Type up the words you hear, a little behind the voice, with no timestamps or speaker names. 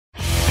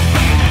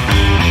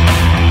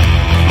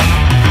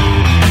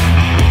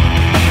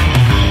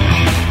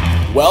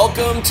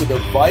Welcome to the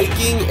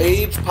Viking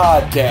Age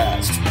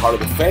Podcast, part of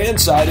the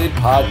Fan-Sided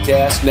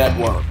Podcast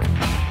Network.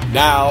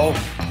 Now,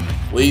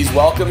 please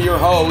welcome your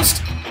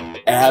host,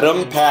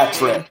 Adam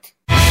Patrick.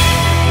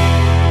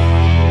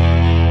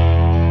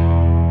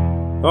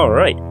 All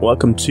right,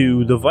 welcome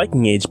to the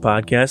Viking Age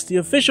Podcast, the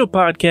official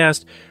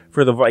podcast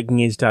for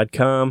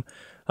thevikingage.com.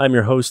 I'm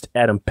your host,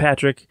 Adam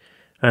Patrick.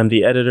 I'm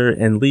the editor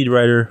and lead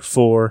writer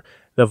for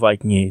the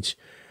Viking Age.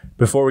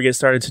 Before we get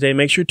started today,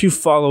 make sure to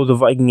follow the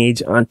Viking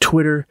Age on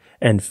Twitter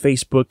and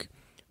Facebook.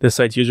 The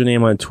site's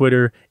username on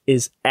Twitter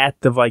is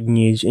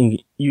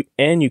 @thevikingage,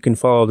 and you can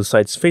follow the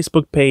site's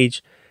Facebook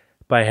page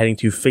by heading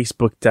to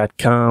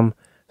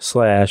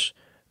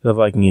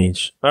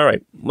facebook.com/thevikingage. All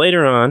right,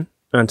 later on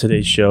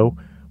today's show,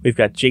 we've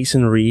got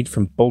Jason Reed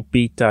from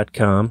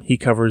boltbeat.com. He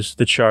covers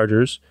the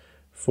Chargers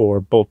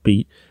for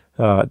Boltbeat.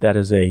 That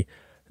is a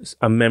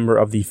member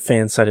of the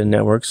Fan-Sided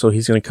Network, so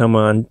he's going to come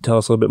on, tell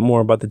us a little bit more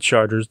about the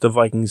Chargers, the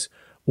Vikings'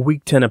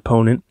 Week 10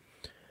 opponent.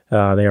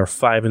 They are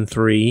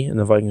 5-3, and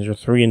the Vikings are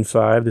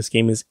 3-5. This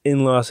game is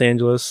in Los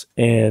Angeles,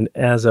 and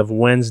as of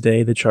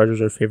Wednesday, the Chargers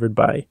are favored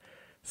by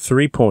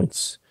 3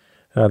 points.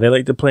 They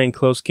like to play in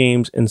close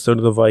games, and so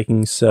do the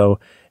Vikings, so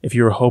if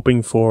you were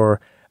hoping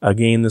for a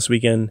game this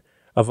weekend,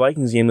 a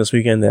Vikings game this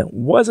weekend that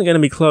wasn't going to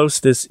be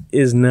close, this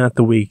is not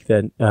the week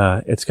that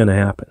it's going to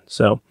happen.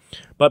 So,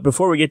 but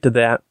before we get to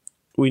that,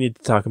 we need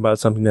to talk about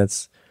something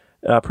that's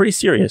pretty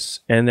serious,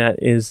 and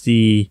that is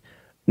the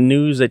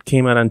news that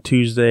came out on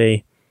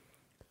Tuesday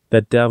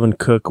that Dalvin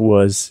Cook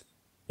was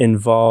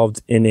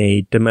involved in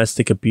a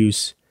domestic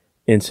abuse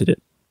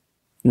incident.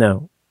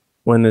 Now,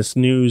 when this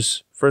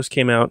news first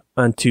came out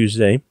on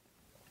Tuesday,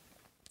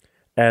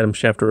 Adam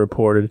Schefter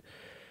reported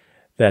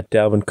that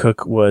Dalvin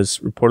Cook was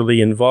reportedly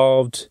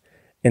involved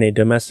in a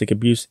domestic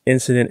abuse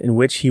incident in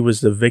which he was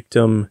the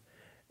victim,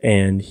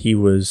 and he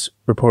was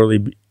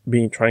reportedly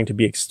trying to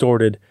be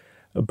extorted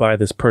by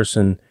this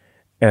person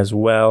as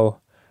well.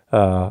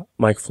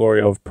 Mike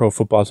Florio of Pro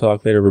Football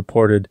Talk later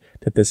reported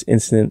that this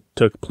incident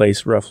took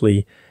place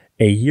roughly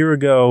a year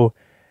ago,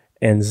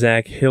 and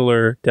Zach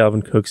Hiller,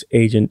 Dalvin Cook's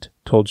agent,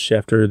 told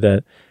Schefter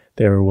that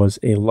there was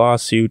a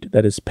lawsuit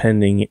that is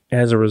pending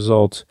as a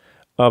result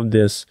of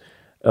this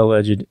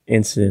alleged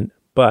incident.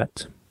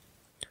 But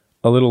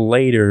a little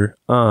later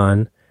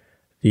on,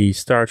 the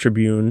Star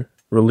Tribune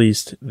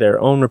released their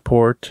own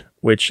report,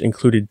 which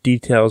included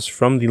details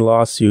from the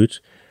lawsuit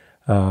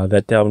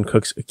that Dalvin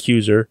Cook's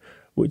accuser,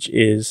 which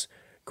is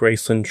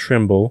Gracelyn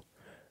Trimble,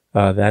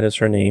 that is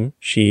her name.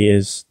 She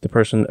is the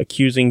person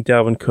accusing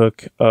Dalvin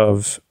Cook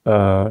of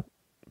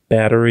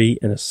battery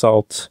and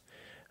assault,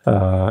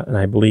 and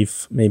I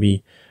believe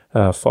maybe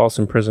false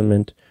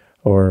imprisonment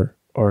or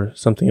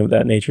something of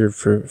that nature.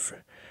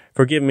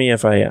 Forgive me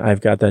if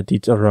I've got that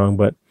detail wrong,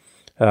 but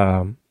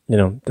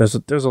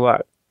there's a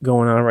lot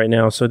going on right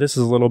now. So this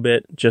is a little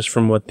bit just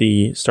from what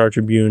the Star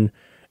Tribune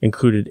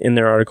included in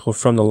their article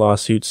from the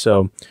lawsuit.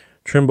 So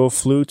Trimble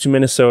flew to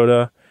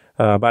Minnesota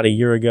about a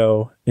year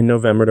ago in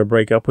November to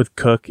break up with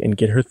Cook and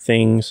get her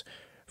things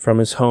from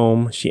his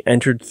home. She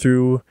entered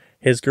through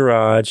his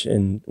garage,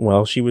 and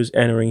while she was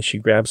entering, she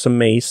grabbed some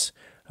mace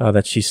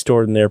that she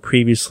stored in there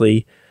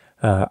previously.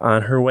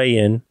 On her way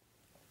in,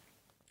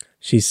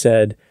 she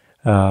said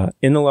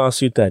in the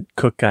lawsuit that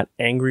Cook got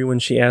angry when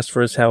she asked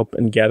for his help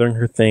in gathering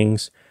her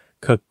things.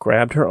 Cook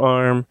grabbed her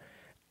arm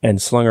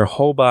and slung her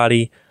whole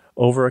body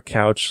over a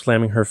couch,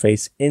 slamming her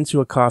face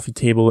into a coffee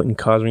table and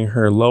causing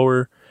her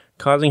lower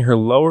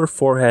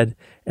forehead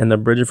and the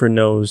bridge of her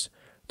nose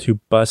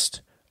to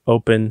bust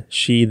open.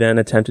 She then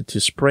attempted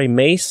to spray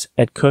mace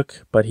at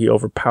Cook, but he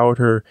overpowered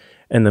her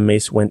and the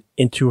mace went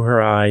into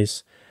her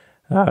eyes.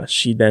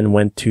 She then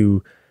went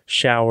to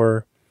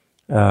shower,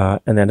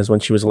 and that is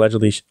when she was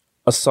allegedly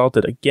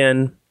assaulted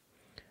again.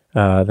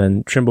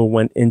 Then Trimble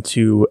went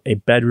into a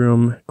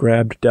bedroom,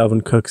 grabbed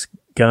Dalvin Cook's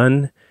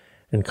gun,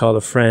 and called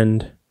a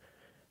friend.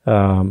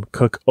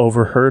 Cook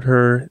overheard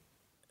her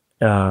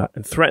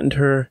and threatened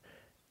her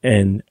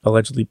and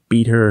allegedly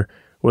beat her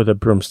with a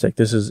broomstick.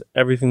 This is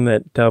everything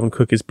that Dalvin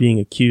Cook is being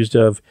accused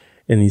of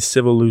in the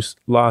civil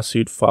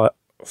lawsuit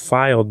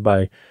filed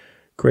by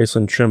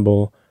Gracelyn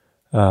Trimble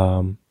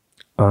on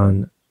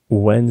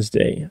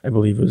Wednesday. I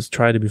believe it was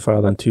tried to be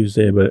filed on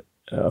Tuesday, but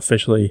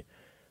officially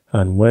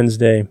on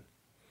Wednesday.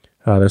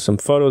 There's some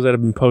photos that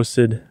have been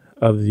posted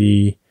of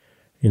the,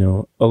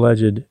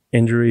 alleged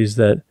injuries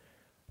that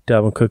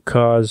Dalvin Cook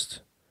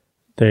caused.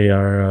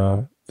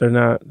 They're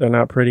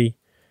not pretty.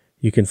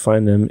 You can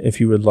find them if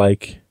you would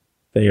like.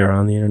 They are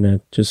on the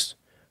internet. Just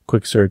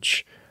quick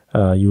search.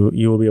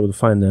 You will be able to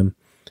find them.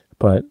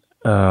 But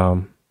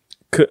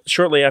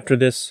shortly after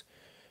this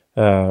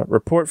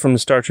report from the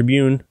Star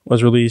Tribune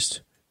was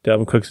released,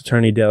 Dalvin Cook's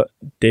attorney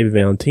David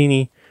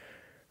Valentini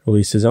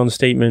released his own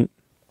statement,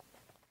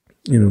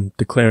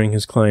 declaring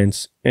his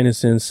client's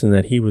innocence and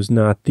that he was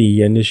not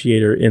the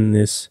initiator in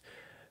this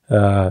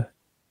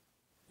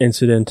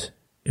incident.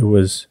 It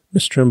was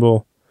Miss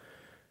Trimble.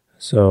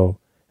 So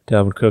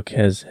Dalvin Cook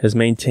has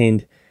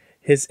maintained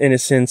his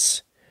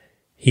innocence.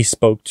 He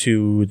spoke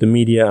to the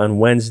media on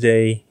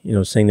Wednesday,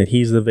 saying that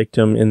he's the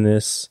victim in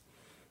this.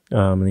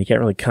 And he can't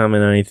really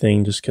comment on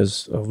anything just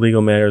because of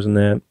legal matters and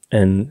that.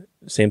 And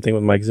same thing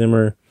with Mike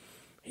Zimmer.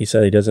 He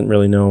said he doesn't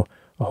really know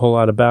a whole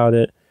lot about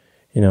it,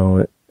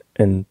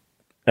 and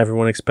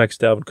everyone expects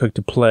Dalvin Cook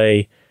to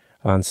play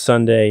on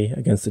Sunday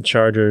against the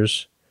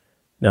Chargers.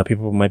 Now,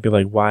 people might be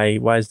like, why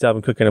is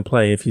Dalvin Cook going to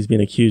play if he's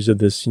being accused of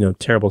this,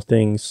 terrible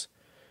things?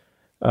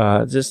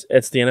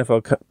 It's the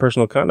NFL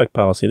personal conduct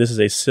policy. This is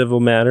a civil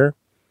matter.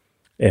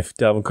 If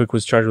Dalvin Cook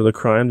was charged with a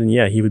crime, then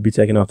yeah, he would be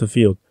taken off the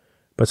field.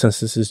 But since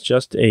this is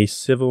just a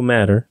civil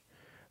matter,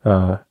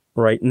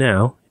 right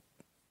now,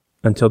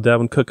 until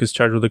Dalvin Cook is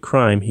charged with a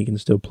crime, he can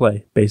still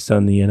play based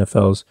on the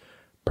NFL's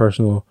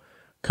personal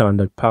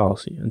conduct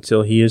policy.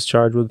 Until he is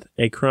charged with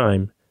a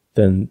crime,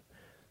 then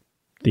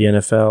the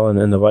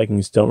NFL and the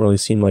Vikings don't really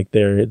seem like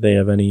they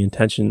have any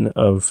intention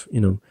of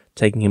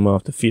taking him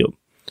off the field.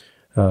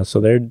 So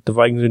the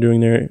Vikings are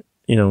doing their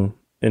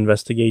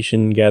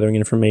investigation, gathering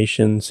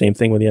information. Same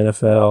thing with the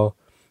NFL.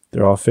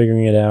 They're all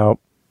figuring it out,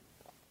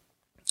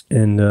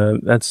 and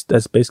that's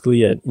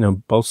basically it.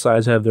 Both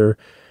sides have their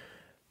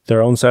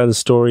own side of the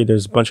story.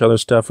 There's a bunch of other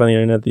stuff on the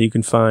internet that you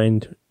can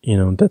find.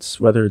 That's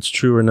whether it's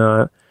true or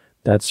not.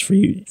 That's for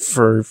you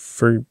for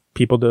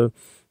people to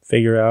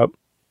figure out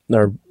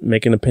or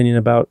make an opinion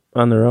about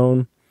on their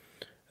own.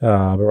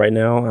 But right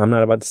now, I'm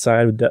not about to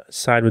side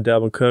with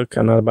Dalvin Cook.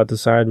 I'm not about to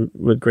side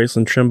with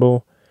Graceland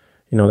Trimble.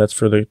 That's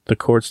for the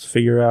courts to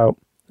figure out,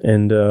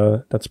 and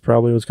that's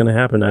probably what's going to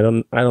happen. I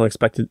don't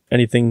expect a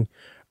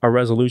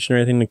resolution or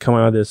anything to come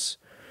out of this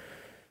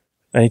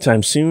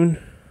anytime soon.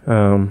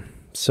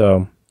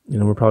 So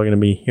we're probably going to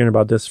be hearing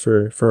about this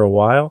for a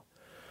while.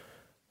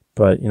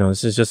 But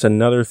this is just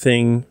another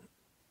thing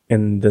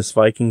in this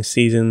Viking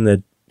season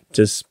that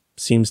just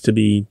seems to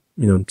be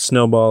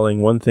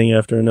snowballing one thing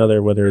after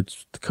another, whether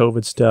it's the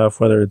COVID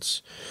stuff, whether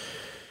it's,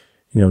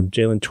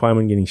 Jalen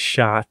Twyman getting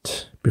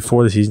shot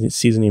before the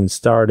season even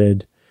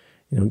started,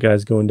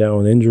 guys going down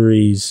with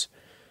injuries.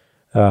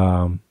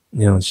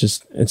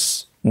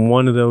 It's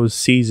one of those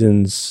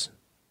seasons,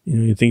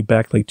 you think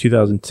back like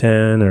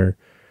 2010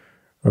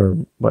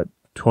 or what,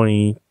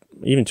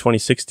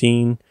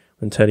 2016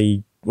 when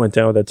Teddy went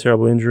down with that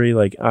terrible injury.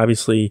 Like,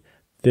 obviously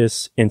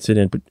this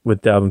incident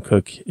with Dalvin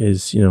Cook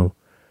is,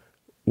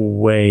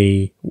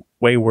 way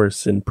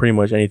worse than pretty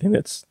much anything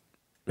that's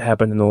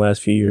happened in the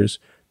last few years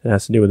that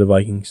has to do with the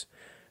Vikings.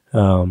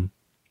 So,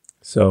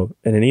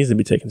 and it needs to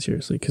be taken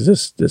seriously, because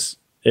this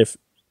if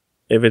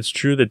it's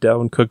true that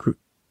Dalvin Cook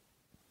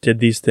did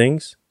these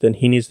things, then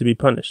he needs to be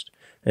punished.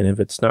 And if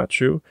it's not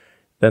true,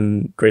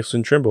 then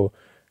Graceland Trimble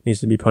needs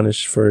to be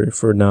punished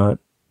for not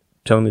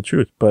telling the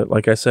truth. But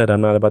like I said,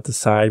 I'm not about to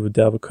side with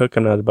Dalvin Cook.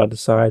 I'm not about to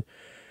side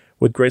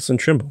with Graceland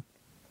Trimble.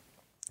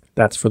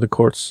 That's for the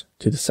courts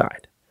to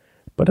decide.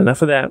 But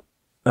enough of that.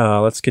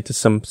 Let's get to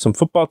some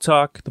football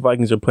talk. The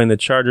Vikings are playing the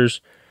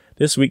Chargers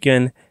this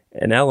weekend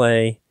in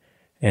LA,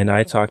 and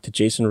I talked to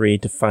Jason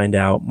Reed to find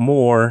out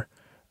more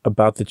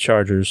about the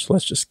Chargers.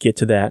 Let's just get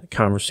to that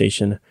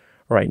conversation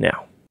right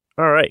now.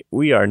 All right,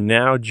 we are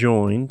now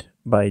joined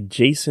by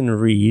Jason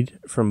Reed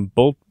from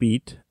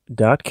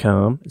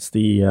BoltBeat.com. It's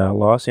the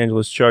Los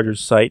Angeles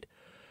Chargers site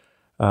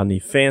on the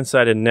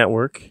Fansided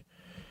Network.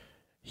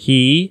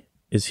 He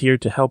is here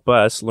to help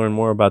us learn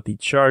more about the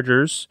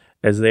Chargers,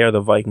 as they are the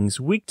Vikings'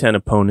 Week 10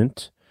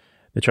 opponent.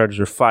 The Chargers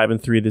are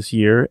 5-3 this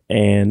year,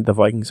 and the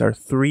Vikings are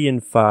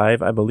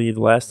 3-5. I believe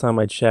the last time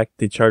I checked,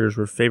 the Chargers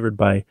were favored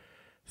by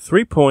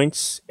 3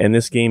 points, and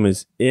this game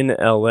is in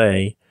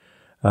LA.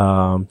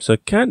 So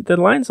the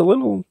line's a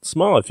little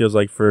small, it feels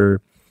like, for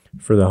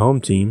the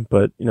home team,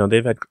 but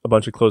they've had a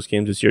bunch of close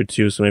games this year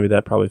too, so maybe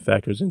that probably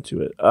factors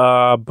into it.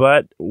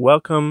 But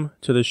welcome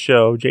to the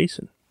show,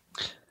 Jason.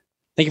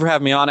 Thank you for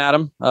having me on,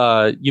 Adam.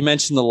 You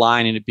mentioned the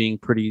line and it being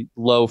pretty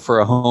low for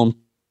a home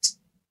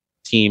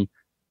team.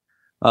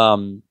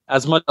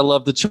 As much as I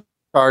love the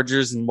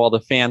Chargers, and while the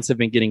fans have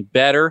been getting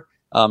better,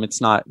 it's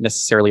not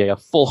necessarily a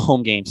full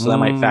home game, so that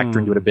might factor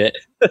into it a bit.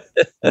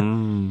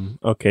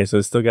 Okay, so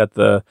it's still got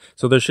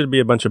so there should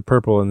be a bunch of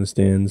purple in the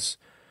stands,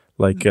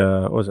 like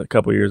what was it, a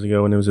couple years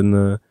ago when it was in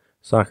the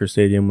soccer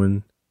stadium,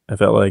 when I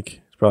felt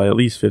like it's probably at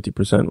least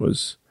 50%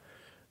 was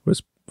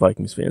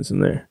Vikings fans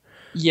in there.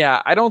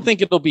 Yeah, I don't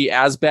think it'll be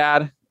as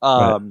bad.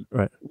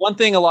 Right. One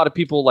thing a lot of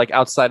people like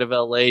outside of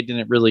LA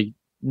didn't really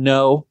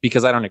know,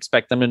 because I don't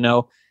expect them to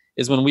know,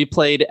 is when we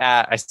played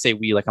at, I say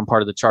we, like I'm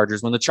part of the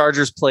Chargers, when the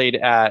Chargers played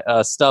at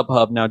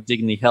StubHub, now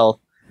Dignity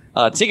Health,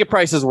 ticket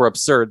prices were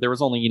absurd. There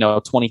was only,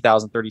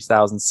 20,000,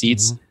 30,000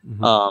 seats.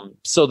 Mm-hmm.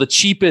 So the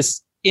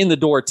cheapest in the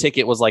door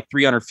ticket was like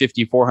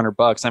 $350,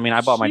 $400. I mean, I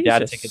bought my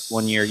dad tickets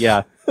one year.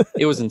 Yeah,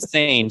 it was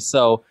insane.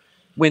 So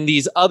when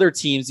these other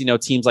teams,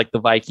 teams like the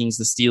Vikings,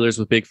 the Steelers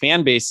with big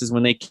fan bases,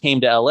 when they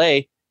came to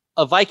LA,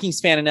 a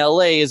Vikings fan in LA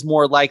is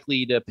more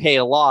likely to pay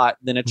a lot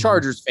than a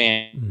Chargers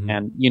fan. Mm-hmm.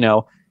 And,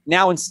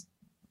 now in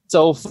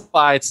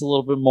SoFi, it's a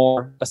little bit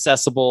more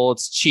accessible.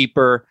 It's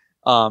cheaper.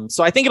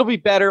 So I think it'll be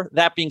better.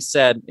 That being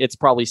said, it's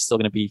probably still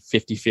going to be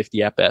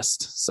 50-50 at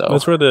best. So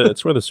that's where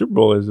the Super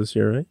Bowl is this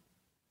year, right?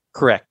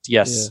 Correct.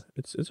 Yes.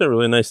 Yeah, it's a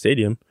really nice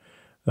stadium.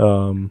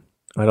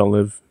 I don't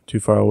live too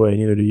far away,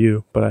 neither do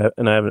you. But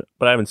I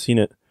haven't seen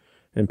it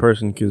in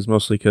person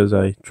because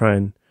I try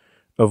and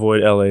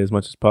avoid LA as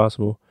much as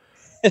possible.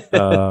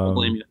 Don't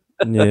blame you.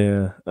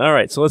 Yeah. All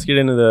right. So let's get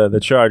into the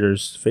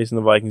Chargers facing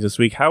the Vikings this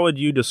week. How would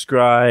you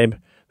describe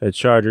the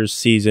Chargers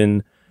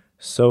season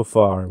so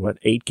far?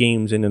 8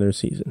 games into their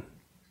season?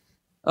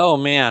 Oh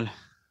man.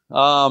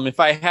 If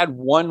I had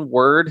one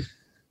word,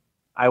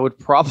 I would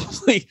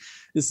probably,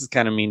 this is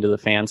kind of mean to the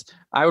fans,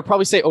 I would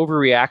probably say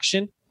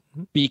overreaction,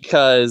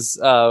 because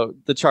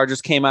the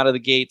Chargers came out of the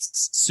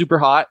gates super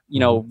hot,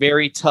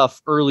 very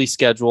tough early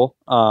schedule.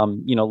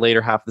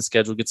 Later half of the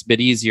schedule gets a bit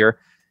easier.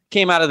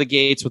 Came out of the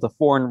gates with a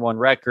 4-1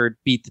 record,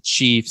 beat the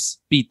Chiefs,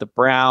 beat the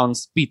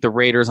Browns, beat the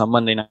Raiders on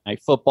Monday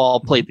Night Football,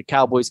 played the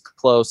Cowboys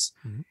close,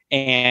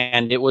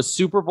 and it was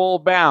Super Bowl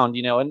bound,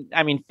 and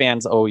I mean,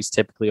 fans always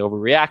typically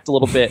overreact a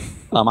little bit.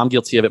 I'm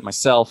guilty of it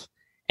myself.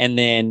 And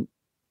then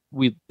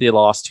they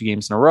lost 2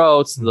 games in a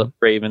row. So the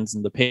Ravens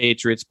and the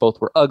Patriots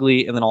both were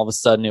ugly. And then all of a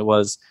sudden it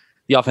was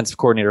the offensive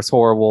coordinator is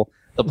horrible.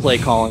 The play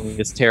calling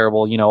is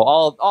terrible.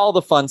 All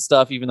the fun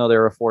stuff, even though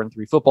they're a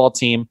 4-3 football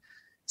team.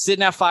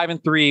 Sitting at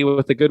 5-3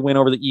 with a good win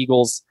over the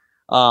Eagles.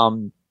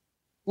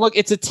 Look,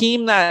 it's a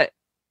team that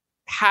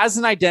has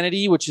an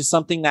identity, which is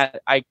something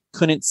that I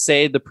couldn't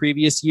say the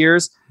previous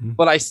years,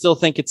 but I still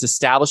think it's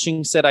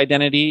establishing said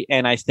identity.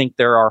 And I think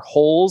there are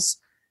holes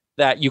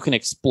that you can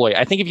exploit.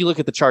 I think if you look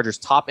at the Chargers'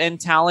 top end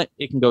talent,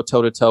 it can go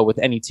toe to toe with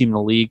any team in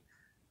the league,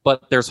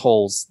 but there's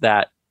holes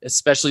that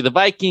especially the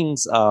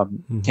Vikings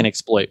can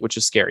exploit, which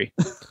is scary.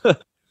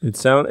 It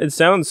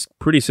sounds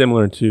pretty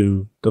similar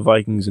to the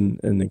Vikings,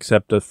 and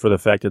except for the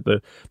fact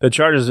that the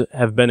Chargers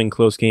have been in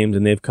close games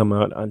and they've come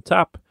out on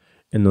top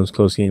in those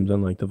close games,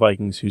 unlike the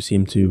Vikings, who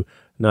seem to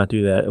not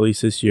do that, at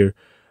least this year.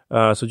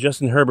 So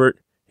Justin Herbert,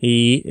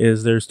 he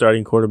is their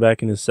starting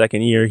quarterback in his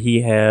second year.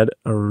 He had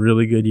a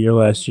really good year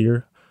last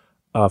year,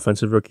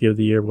 Offensive Rookie of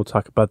the Year. We'll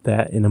talk about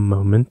that in a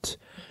moment.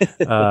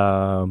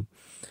 But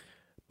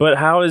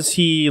how is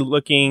he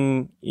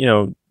looking,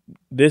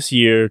 this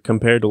year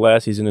compared to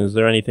last season? Is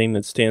there anything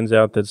that stands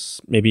out that's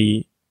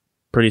maybe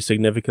pretty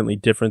significantly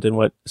different than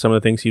what some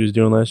of the things he was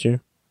doing last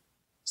year?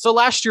 So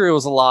last year it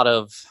was a lot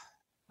of,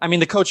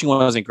 the coaching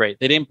wasn't great.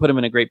 They didn't put him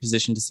in a great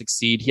position to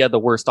succeed. He had the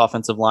worst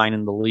offensive line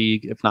in the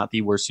league, if not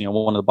the worst,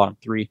 one of the bottom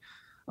 3.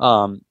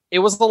 It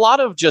was a lot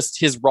of just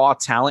his raw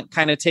talent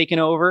kind of taking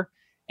over.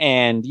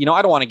 And,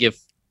 I don't want to give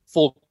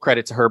full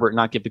credit to Herbert and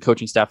not give the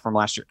coaching staff from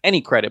last year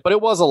any credit, but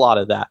it was a lot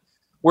of that.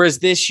 Whereas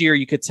this year,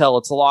 you could tell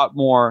it's a lot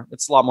more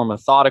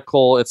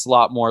methodical. It's a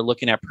lot more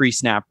looking at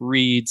pre-snap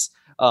reads,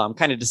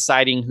 kind of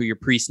deciding who your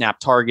pre-snap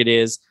target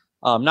is.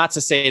 Not to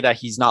say that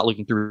he's not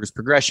looking through his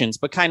progressions,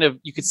 but kind of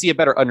you could see a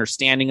better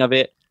understanding of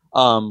it.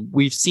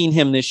 We've seen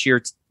him this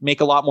year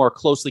make a lot more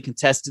closely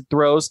contested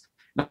throws.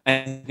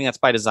 I think that's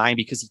by design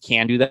because he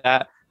can do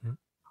that.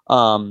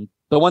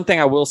 The one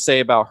thing I will say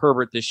about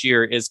Herbert this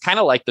year is kind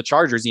of like the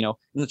Chargers, and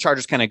the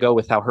Chargers kind of go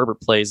with how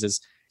Herbert plays is,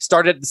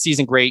 started the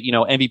season great,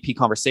 MVP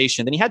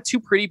conversation. Then he had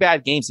 2 pretty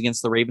bad games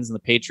against the Ravens and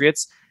the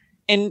Patriots.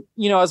 And,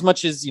 as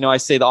much as, I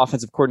say the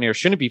offensive coordinator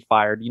shouldn't be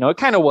fired, it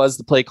kind of was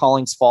the play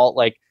calling's fault.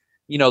 Like,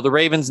 the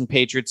Ravens and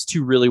Patriots,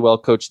 2 really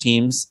well-coached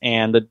teams.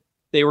 And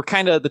they were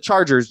kind of the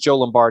Chargers, Joe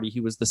Lombardi, he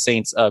was the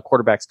Saints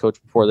quarterbacks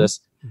coach before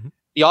this.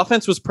 The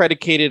offense was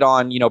predicated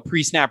on,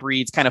 pre-snap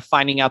reads, kind of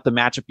finding out the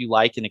matchup you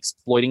like and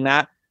exploiting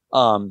that.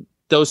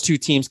 Those 2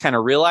 teams kind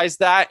of realized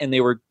that, and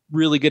they were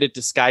really good at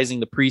disguising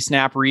the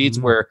pre-snap reads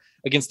where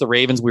against the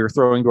Ravens, we were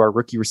throwing to our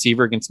rookie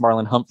receiver against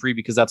Marlon Humphrey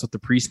because that's what the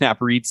pre-snap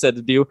read said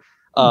to do.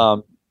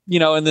 And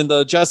then the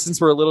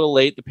adjustments were a little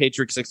late. The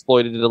Patriots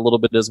exploited it a little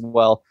bit as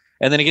well.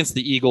 And then against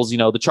the Eagles,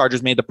 the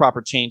Chargers made the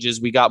proper changes.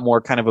 We got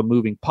more kind of a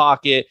moving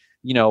pocket,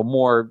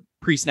 more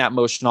pre-snap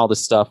motion, all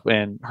this stuff.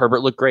 And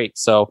Herbert looked great.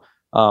 So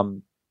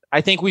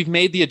I think we've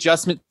made the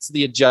adjustment to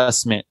the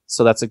adjustment.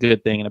 So that's a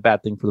good thing and a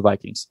bad thing for the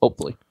Vikings,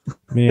 hopefully.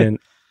 Man,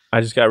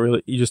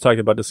 you just talked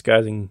about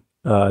disguising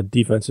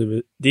defenses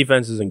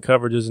and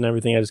coverages and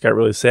everything. I just got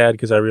really sad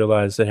because I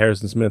realized that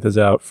Harrison Smith is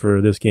out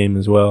for this game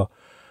as well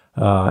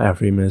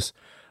after he missed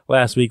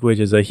last week, which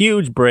is a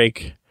huge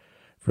break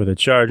for the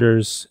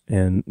Chargers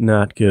and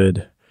not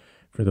good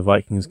for the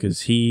Vikings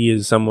because he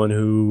is someone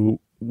who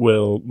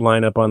will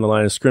line up on the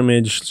line of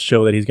scrimmage,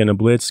 show that he's going to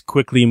blitz,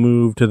 quickly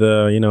move to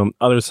the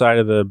other side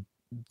of the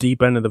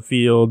deep end of the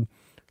field,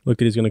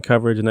 look at his going to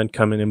coverage, and then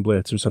come in and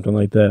blitz or something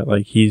like that.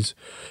 Like he's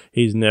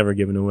never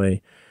given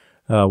away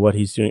what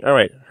he's doing. All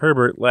right,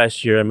 Herbert,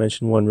 last year I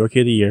mentioned won Rookie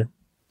of the Year.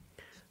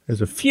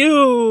 There's a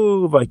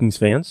few Vikings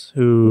fans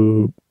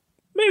who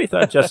maybe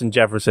thought Justin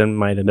Jefferson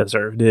might have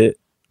deserved it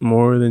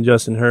more than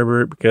Justin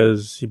Herbert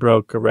because he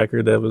broke a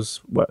record that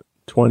was,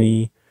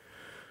 20...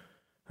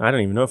 I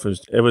don't even know if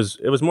it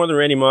was more than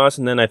Randy Moss,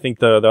 and then I think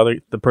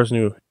the person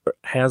who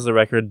has the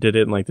record did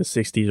it in like the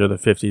 60s or the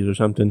 50s or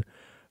something.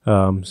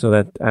 So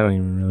that I don't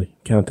even really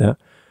count that.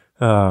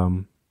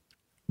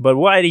 But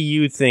why do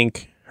you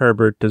think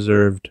Herbert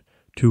deserved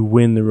to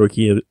win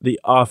the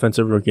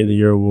Offensive Rookie of the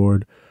Year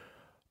award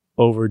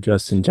over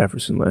Justin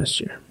Jefferson last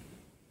year?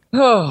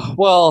 Oh,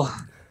 well,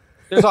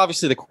 there's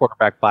obviously the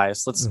quarterback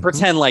bias. Let's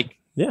pretend like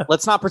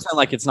let's not pretend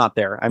like it's not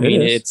there. I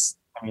mean,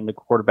 the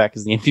quarterback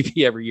is the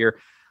MVP every year.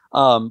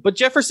 But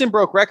Jefferson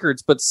broke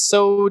records, but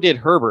so did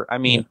Herbert. I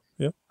mean,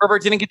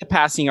 Herbert didn't get the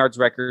passing yards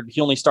record.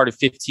 He only started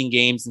 15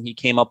 games and he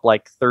came up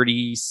like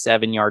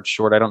 37 yards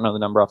short. I don't know the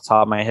number off the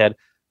top of my head.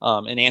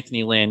 And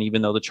Anthony Lynn,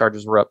 even though the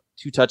Chargers were up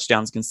 2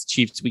 touchdowns against the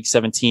Chiefs week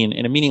 17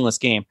 in a meaningless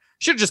game,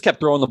 should have just kept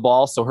throwing the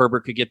ball so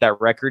Herbert could get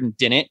that record and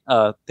didn't.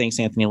 Thanks,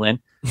 Anthony Lynn.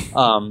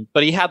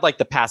 But he had like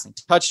the passing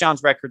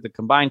touchdowns record, the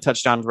combined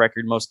touchdowns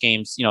record, most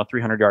games,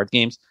 300-yard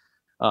games,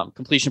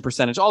 completion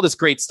percentage, all this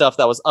great stuff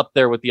that was up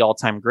there with the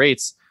all-time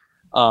greats.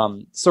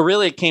 So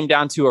really it came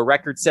down to a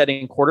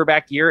record-setting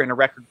quarterback year and a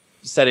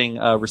record-setting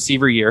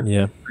receiver year.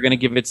 Yeah. We're going to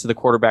give it to the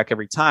quarterback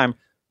every time.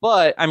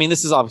 But, I mean,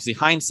 this is obviously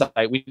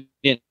hindsight. We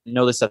didn't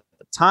know this at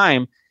the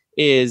time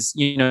is,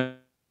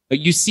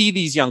 you see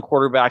these young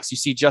quarterbacks. You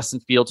see Justin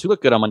Fields, who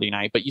looked good on Monday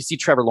night, but you see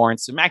Trevor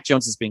Lawrence and Mac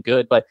Jones has been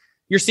good. But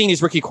you're seeing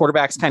these rookie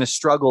quarterbacks kind of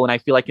struggle, and I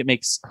feel like it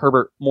makes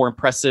Herbert more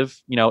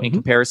impressive, in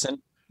comparison.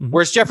 Mm-hmm.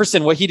 Whereas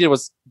Jefferson, what he did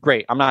was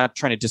great. I'm not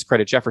trying to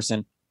discredit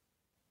Jefferson,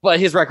 but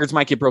his records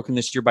might get broken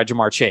this year by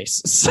Jamar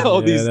Chase.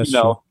 So that's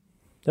true.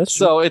 That's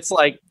true. So it's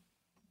like,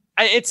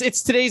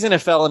 it's today's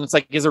NFL, and it's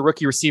like, is a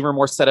rookie receiver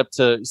more set up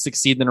to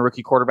succeed than a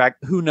rookie quarterback?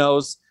 Who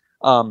knows?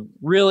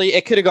 Really,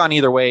 it could have gone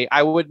either way.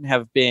 I wouldn't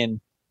have been,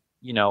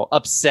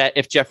 upset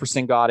if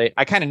Jefferson got it.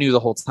 I kind of knew the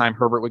whole time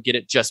Herbert would get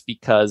it just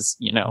because,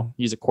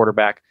 he's a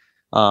quarterback.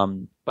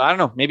 But I don't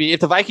know. Maybe if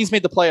the Vikings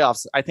made the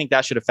playoffs, I think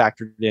that should have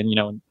factored in,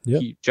 and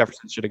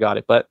Jefferson should have got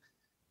it. But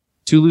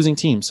 2 losing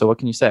teams, so what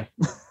can you say?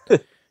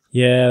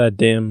 Yeah, that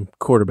damn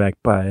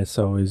quarterback bias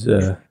always.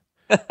 You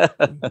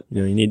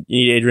need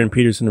Adrian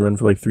Peterson to run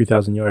for like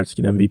 3,000 yards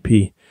to get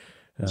MVP.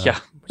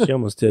 Which he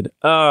almost did.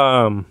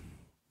 All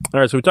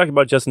right, so we talked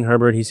about Justin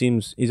Herbert. He's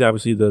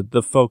obviously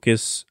the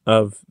focus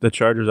of the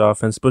Chargers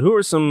offense. But who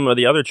are some of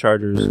the other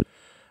Chargers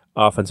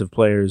offensive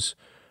players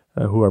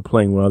who are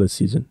playing well this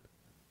season?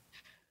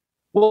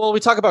 Well, we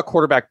talk about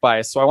quarterback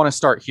bias, so I want to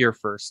start here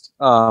first.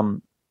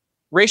 Rashawn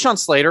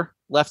Slater,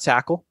 left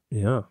tackle.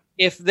 Yeah.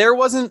 If there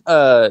wasn't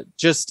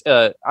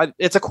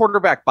it's a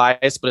quarterback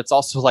bias, but it's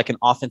also like an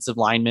offensive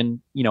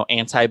lineman,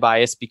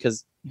 anti-bias,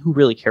 because who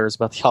really cares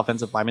about the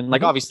offensive lineman?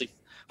 Like, obviously,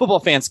 football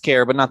fans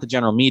care, but not the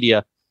general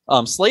media.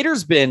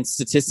 Slater's been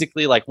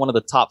statistically like one of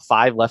the top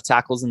 5 left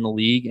tackles in the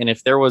league. And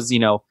if there was,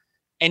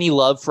 any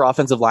love for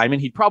offensive linemen,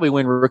 he'd probably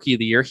win Rookie of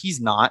the Year.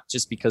 He's not,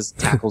 just because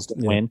tackles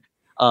don't win.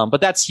 But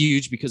that's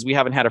huge because we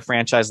haven't had a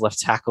franchise left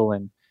tackle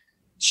in,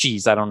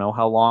 I don't know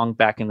how long,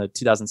 back in the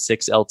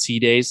 2006 LT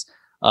days.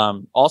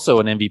 Also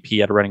an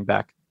MVP at a running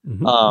back.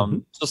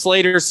 So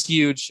Slater's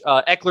huge.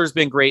 Eckler's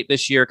been great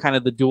this year, kind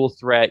of the dual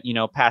threat,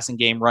 passing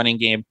game, running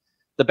game.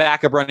 The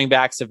backup running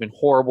backs have been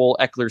horrible.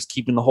 Eckler's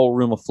keeping the whole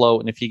room afloat,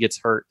 and if he gets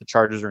hurt, the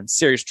Chargers are in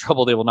serious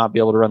trouble. They will not be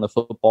able to run the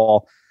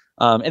football.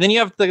 And then you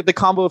have the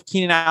combo of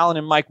Keenan Allen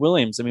and Mike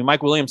Williams. I mean,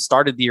 Mike Williams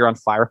started the year on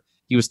fire.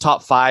 He was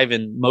top 5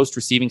 in most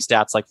receiving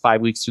stats like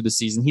 5 weeks through the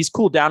season. He's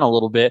cooled down a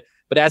little bit,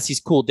 but as he's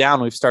cooled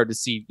down, we've started to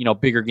see,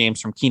 bigger games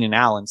from Keenan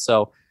Allen.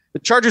 So the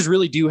Chargers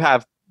really do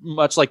have,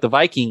 much like the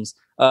Vikings,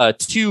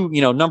 2,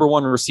 number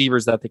 1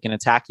 receivers that they can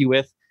attack you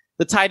with.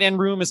 The tight end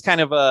room is kind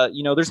of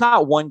there's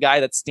not one guy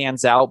that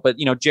stands out, but,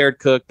 Jared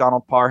Cook,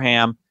 Donald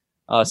Parham,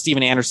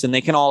 Steven Anderson, they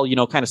can all,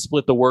 kind of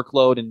split the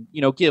workload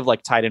and, give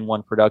like tight end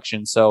 1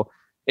 production. So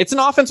it's an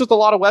offense with a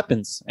lot of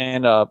weapons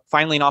and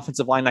finally an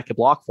offensive line that could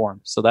block for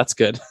him. So that's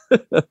good.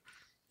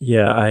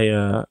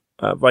 Yeah,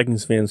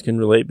 Vikings fans can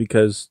relate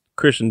because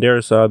Christian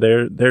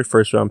Darrisaw, their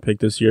first round pick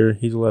this year,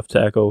 he's a left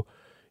tackle.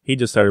 He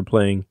just started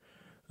playing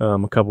a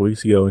couple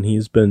weeks ago, and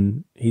he's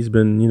been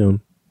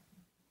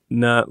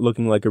not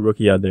looking like a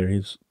rookie out there.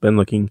 He's been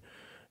looking,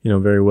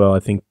 very well. I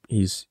think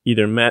he's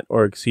either met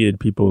or exceeded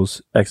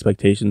people's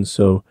expectations.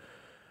 So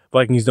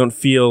Vikings don't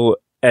feel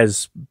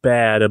as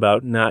bad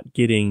about not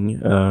getting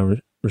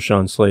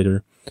Rashawn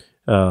Slater,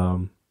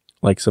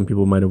 like some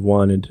people might have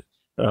wanted.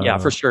 Yeah,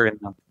 for sure.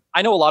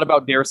 I know a lot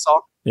about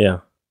Darrisaw. Yeah.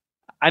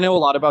 I know a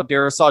lot about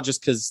Darrisaw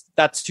just because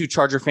that's who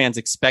Charger fans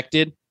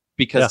expected,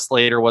 because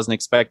Slater wasn't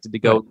expected to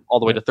go all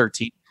the way to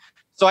 13.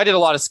 So I did a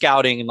lot of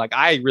scouting, and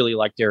I really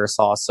like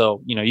Darrisaw.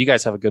 So, you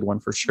guys have a good one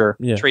for sure.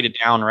 Yeah. Traded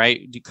down,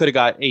 right? You could have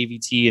got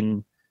AVT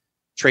and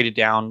traded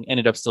down,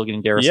 ended up still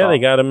getting Darrisaw. Yeah, they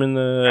got him in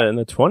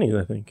the 20s,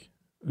 I think.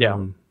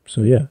 Yeah.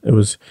 So yeah, it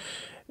was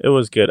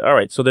good. All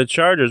right. So the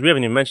Chargers, we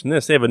haven't even mentioned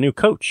this. They have a new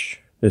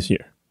coach this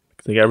year.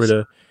 They got rid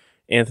of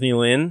Anthony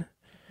Lynn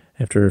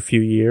after a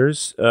few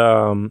years,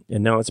 and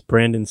now it's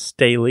Brandon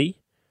Staley.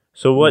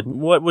 So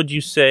what would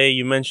you say?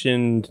 You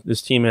mentioned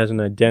this team has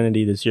an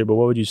identity this year, but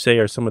what would you say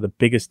are some of the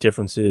biggest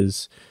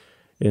differences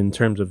in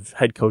terms of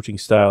head coaching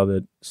style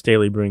that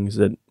Staley brings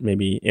that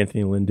maybe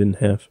Anthony Lynn didn't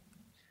have?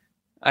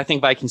 I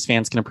think Vikings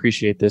fans can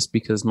appreciate this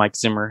because Mike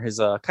Zimmer is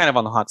kind of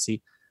on the hot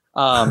seat.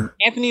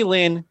 Anthony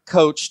Lynn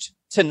coached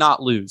to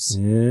not lose.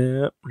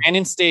 Yeah.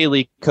 Brandon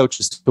Staley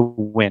coaches to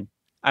win.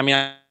 I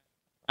mean,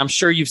 I'm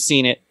sure you've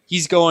seen it.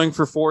 He's going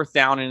for 4th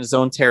down in his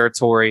own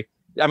territory,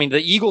 I mean, the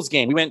Eagles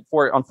game, we went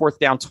for it on fourth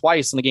down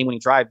twice on the game-winning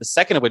drive. The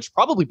second of which,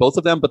 probably both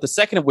of them, but the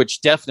second of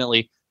which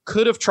definitely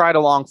could have tried a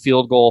long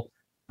field goal.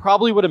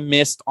 Probably would have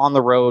missed on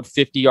the road,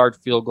 50-yard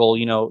field goal.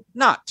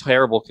 Not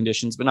terrible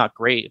conditions, but not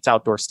great. It's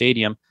outdoor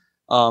stadium.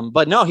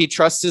 But no, he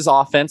trusts his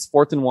offense.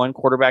 4th and 1,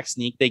 quarterback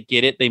sneak. They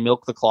get it. They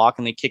milk the clock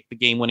and they kick the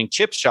game-winning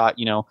chip shot,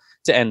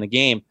 to end the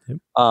game.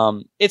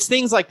 It's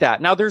things like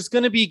that. Now, there's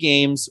going to be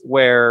games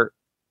where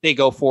they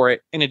go for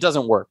it and it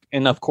doesn't work.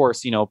 And of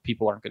course,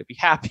 people aren't going to be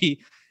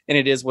happy and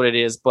it is what it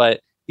is.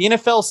 But the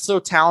NFL is so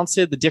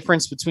talented. The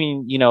difference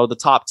between, the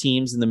top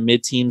teams and the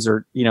mid teams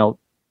are,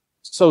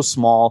 so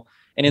small.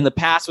 And in the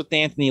past with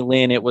Anthony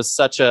Lynn, it was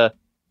such a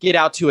get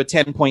out to a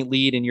 10-point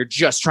lead and you're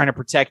just trying to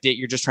protect it.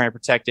 You're just trying to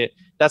protect it.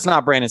 That's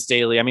not Brandon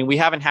Staley. I mean, we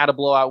haven't had a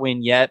blowout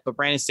win yet, but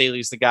Brandon Staley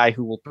is the guy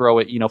who will throw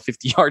it,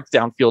 50 yards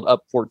downfield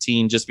up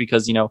 14 just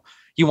because,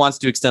 he wants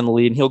to extend the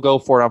lead and he'll go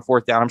for it on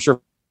fourth down. I'm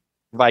sure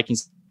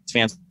Vikings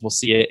fans will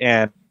see it.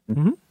 And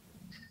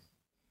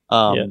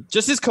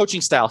just his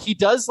coaching style, he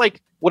does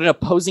like what an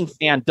opposing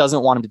fan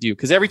doesn't want him to do.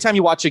 Because every time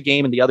you watch a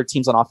game and the other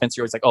team's on offense,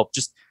 you're always like, oh,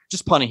 just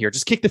punt it here.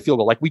 Just kick the field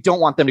goal. Like, we don't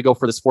want them to go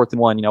for this 4th and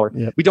 1, or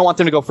we don't want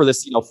them to go for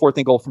this, 4th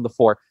and goal from the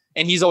 4.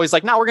 And he's always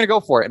like, no, we're going to go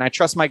for it. And I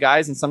trust my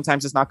guys. And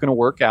sometimes it's not going to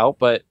work out.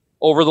 But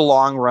over the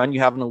long run, you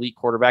have an elite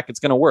quarterback. It's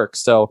going to work.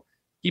 So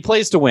he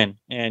plays to win.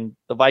 And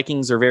the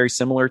Vikings are very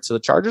similar to the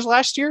Chargers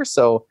last year.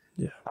 So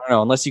I don't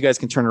know. Unless you guys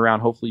can turn it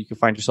around, hopefully you can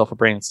find yourself a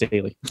Brandon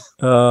Staley.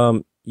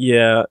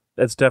 Yeah,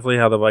 that's definitely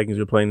how the Vikings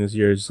are playing this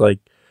year. It's like,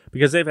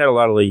 because they've had a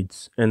lot of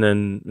leads. And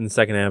then in the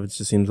second half, it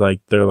just seems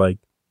like they're like,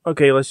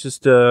 okay, let's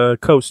just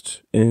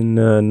coast and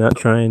not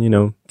try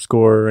and,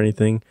 score or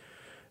anything.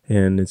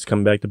 And it's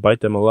come back to bite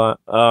them a lot.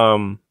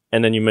 And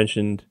then you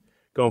mentioned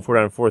going for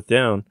it on fourth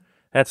down.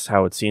 That's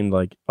how it seemed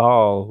like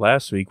all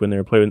last week when they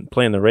were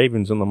playing the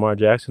Ravens and Lamar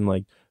Jackson.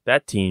 Like,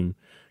 that team,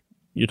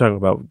 you're talking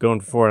about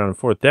going for it on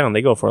fourth down.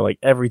 They go for it like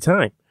every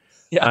time.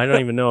 Yeah. I don't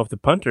even know if the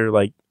punter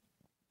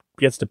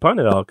gets to punt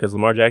it all because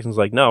Lamar Jackson's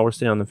like, no, we're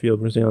staying on the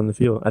field. We're staying on the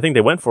field. I think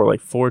they went for it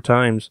like 4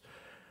 times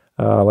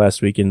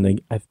last week,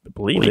 and I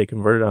believe they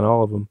converted on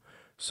all of them.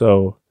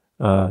 So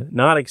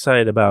not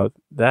excited about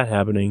that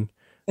happening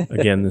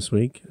again this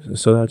week.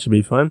 So that should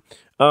be fun.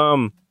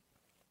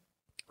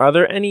 Are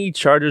there any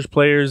Chargers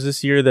players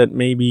this year that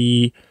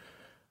maybe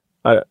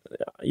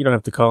you don't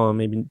have to call them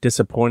maybe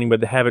disappointing, but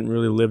they haven't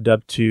really lived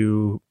up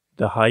to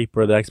the hype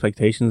or the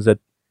expectations that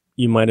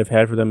you might have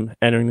had for them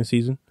entering the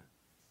season?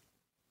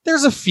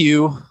 There's a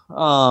few.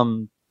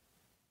 I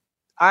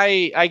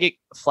get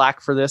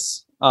flack for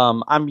this.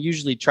 I'm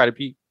usually try to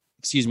be,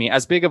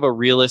 as big of a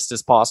realist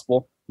as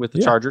possible with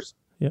the Chargers.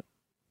 Yeah.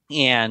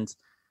 And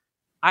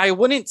I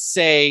wouldn't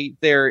say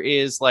there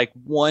is like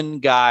one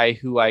guy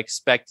who I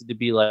expected to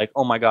be like,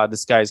 oh my God,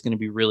 this guy is going to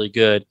be really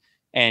good.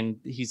 And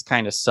he's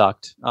kind of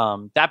sucked.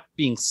 That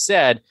being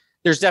said,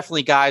 there's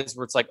definitely guys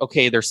where it's like,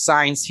 okay, there's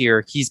signs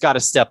here. He's got to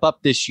step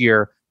up this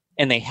year.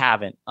 And they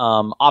haven't.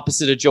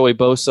 Opposite of Joey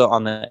Bosa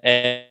on the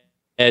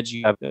edge,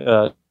 you have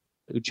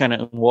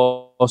Uchenna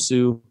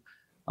Nwosu.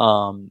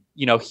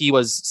 He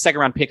was second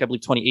round pick, I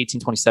believe, 2018,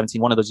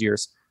 2017, one of those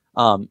years.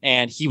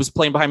 And he was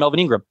playing behind Melvin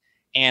Ingram.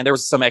 And there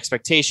was some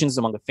expectations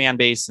among the fan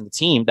base and the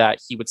team that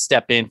he would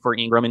step in for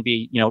Ingram and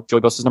be, Joey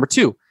Bosa's number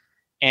 2.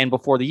 And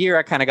before the year,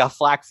 I kind of got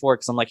flack for it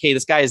because I'm like, hey,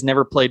 this guy has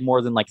never played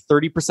more than like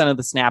 30% of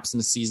the snaps in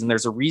the season.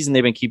 There's a reason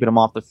they've been keeping him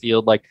off the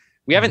field. Like,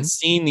 we haven't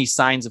seen these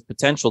signs of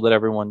potential that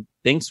everyone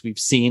thinks we've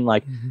seen.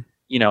 Like,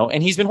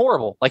 and he's been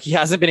horrible. Like, he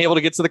hasn't been able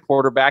to get to the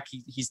quarterback.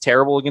 He's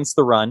terrible against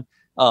the run.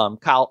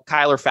 Kyler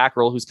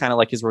Fackrell, who's kind of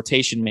like his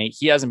rotation mate,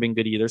 he hasn't been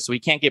good either. So he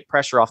can't get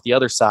pressure off the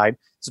other side.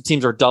 So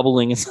teams are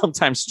doubling and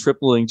sometimes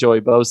tripling Joey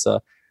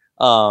Bosa.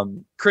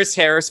 Chris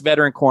Harris,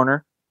 veteran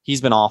corner,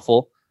 he's been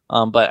awful.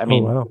 But I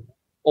mean,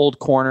 old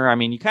corner. I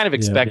mean, you kind of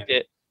expect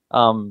it.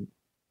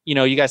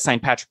 You guys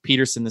signed Patrick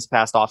Peterson this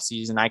past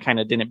offseason. I kind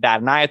of didn't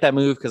bat an eye at that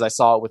move because I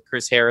saw it with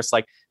Chris Harris.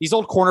 Like, these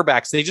old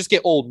cornerbacks, they just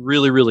get old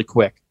really, really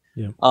quick.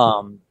 Yeah.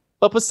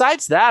 But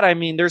besides that, I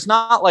mean, there's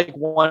not like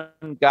one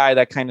guy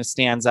that kind of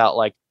stands out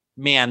like,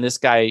 man, this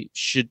guy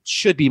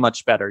should be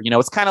much better.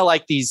 It's kind of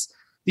like these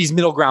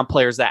middle ground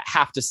players that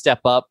have to step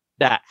up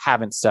that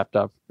haven't stepped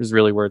up is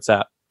really where it's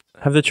at.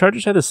 Have the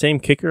Chargers had the same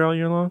kicker all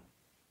year long?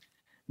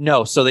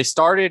 No. So they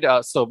started.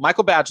 So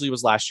Michael Badgley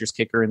was last year's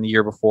kicker in the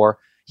year before.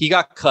 He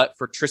got cut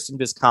for Tristan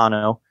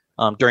Vizcaino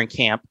during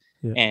camp.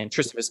 Yeah. And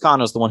Tristan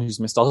Vizcaino is the one who's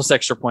missed all those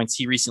extra points.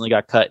 He recently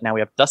got cut. Now we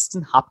have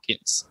Dustin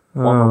Hopkins,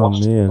 former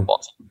Washington football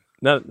team.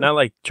 Not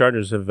like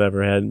Chargers have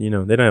ever had. They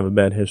don't have a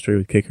bad history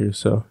with kickers,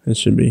 so it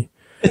should be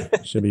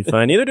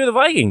fine. Neither do the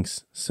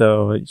Vikings,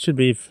 so it should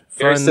be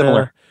very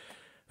similar.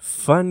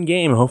 Fun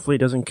game. Hopefully, it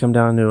doesn't come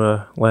down to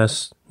a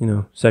last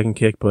second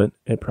kick, but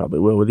it probably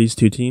will with these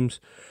two teams.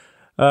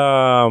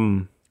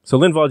 So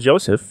Linval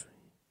Joseph,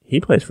 he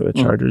plays for the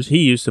Chargers. He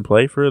used to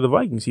play for the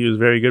Vikings. He was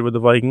very good with the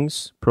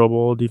Vikings. Pro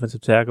Bowl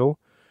defensive tackle.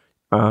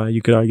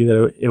 You could argue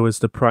that it was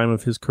the prime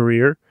of his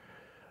career.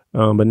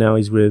 But now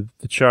he's with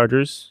the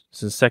Chargers. It's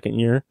his second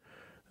year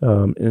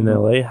in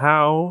LA.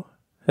 How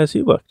has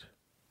he looked?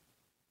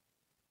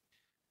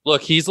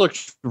 Look, he's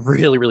looked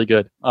really, really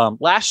good.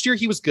 Last year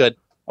he was good.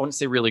 I wouldn't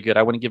say really good.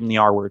 I wouldn't give him the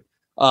R word.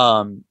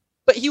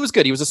 But he was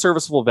good. He was a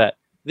serviceable vet.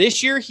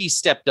 This year he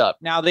stepped up.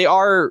 Now they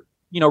are,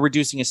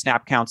 reducing his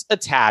snap counts a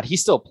tad.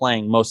 He's still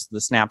playing most of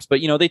the snaps, but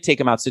they take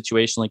him out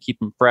situationally,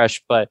 keep him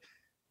fresh. But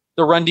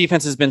the run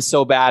defense has been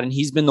so bad, and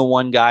he's been the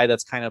one guy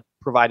that's kind of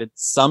provided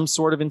some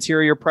sort of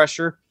interior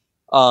pressure.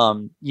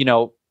 The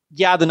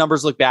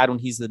numbers look bad when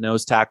he's the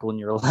nose tackle and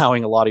you're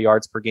allowing a lot of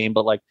yards per game,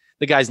 but like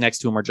the guys next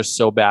to him are just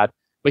so bad.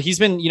 But he's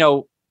been,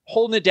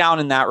 holding it down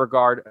in that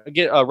regard.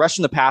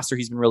 Rushing the passer,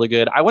 he's been really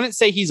good. I wouldn't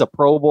say he's a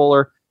Pro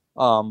Bowler,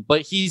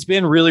 but he's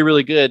been really,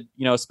 really good,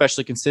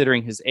 especially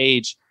considering his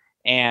age.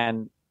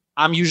 And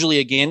I'm usually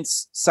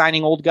against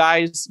signing old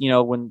guys.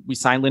 When we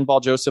signed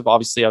Linval Joseph,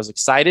 obviously I was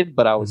excited,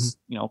 but I was,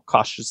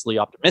 cautiously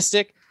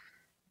optimistic.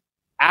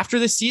 After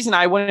this season,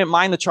 I wouldn't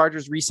mind the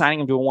Chargers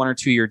re-signing him to a 1 or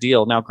 2 year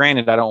deal. Now,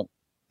 granted, I don't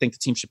think the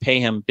team should pay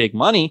him big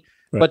money,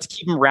 but to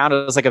keep him around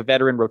as like a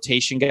veteran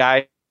rotation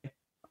guy,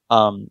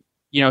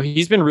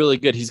 he's been really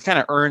good. He's kind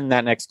of earned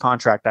that next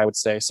contract, I would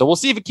say. So we'll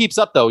see if it keeps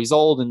up, though. He's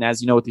old, and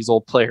as you know, with these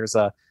old players,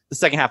 the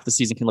second half of the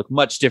season can look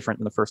much different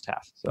than the first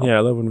half. So. Yeah,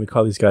 I love when we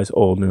call these guys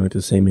old and they're like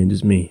the same age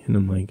as me, and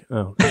I'm like,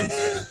 oh,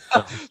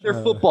 they're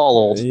football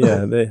old.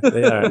 Yeah, they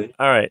are.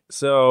 All right,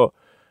 so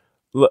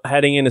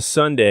heading into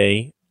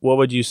Sunday, what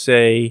would you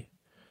say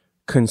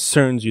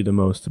concerns you the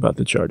most about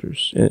the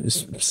Chargers,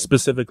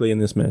 specifically in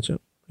this matchup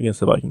against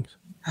the Vikings?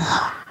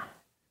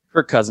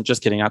 Kirk Cousins.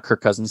 Just kidding. Not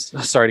Kirk Cousins.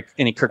 Sorry to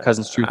any Kirk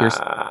Cousins truthers.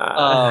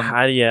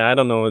 I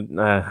don't know.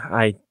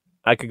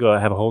 I could go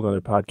have a whole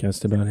other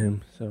podcast about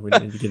him, so we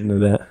need to get into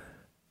that.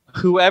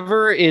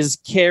 Whoever is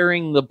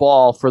carrying the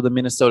ball for the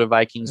Minnesota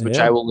Vikings, which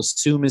I will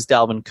assume is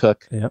Dalvin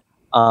Cook. Yep.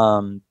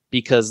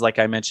 Because like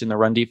I mentioned, the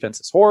run defense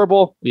is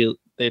horrible. The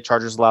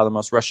Chargers allow the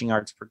most rushing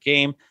yards per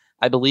game.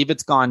 I believe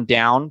it's gone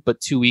down,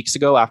 but 2 weeks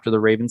ago after the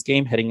Ravens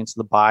game, heading into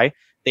the bye,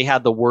 they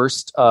had the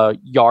worst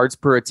yards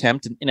per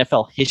attempt in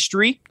NFL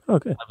history.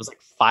 Okay. That was like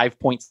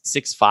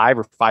 5.65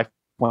 or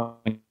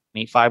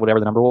 5.85, whatever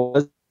the number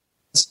was.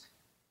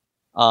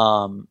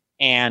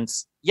 And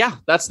yeah,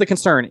 that's the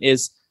concern.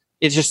 It's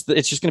just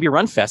going to be a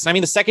run fest. I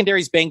mean, the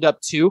secondary's banged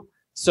up too,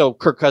 so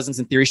Kirk Cousins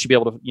in theory should be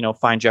able to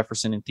find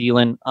Jefferson and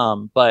Thielen.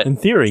 But in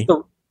theory,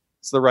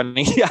 it's the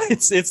running. Yeah,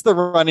 it's the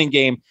running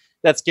game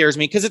that scares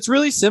me, because it's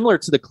really similar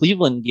to the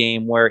Cleveland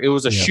game where it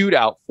was a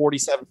shootout,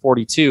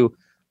 47-42,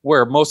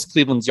 where most of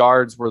Cleveland's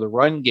yards were the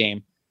run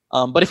game.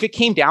 But if it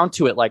came down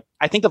to it, like,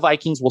 I think the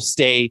Vikings will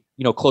stay,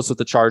 close with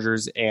the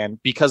Chargers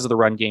and because of the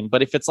run game.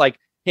 But if it's like,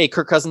 hey,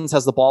 Kirk Cousins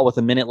has the ball with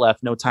a minute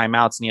left, no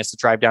timeouts, and he has to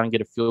drive down and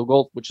get a field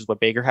goal, which is what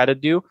Baker had to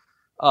do.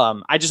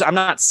 I'm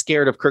not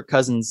scared of Kirk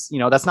Cousins.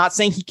 That's not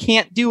saying he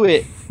can't do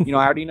it. I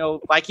already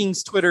know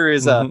Vikings Twitter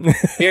is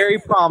very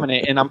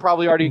prominent, and I'm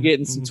probably already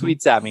getting some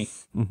tweets at me.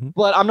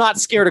 But I'm not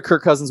scared of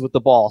Kirk Cousins with the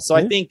ball. So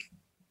I think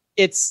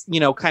it's,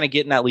 kind of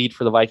getting that lead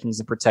for the Vikings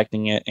and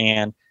protecting it.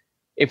 And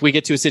if we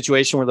get to a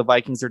situation where the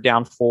Vikings are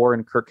down 4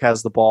 and Kirk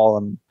has the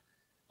ball,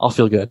 I'll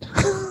feel good.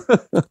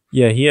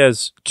 Yeah, he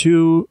has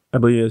two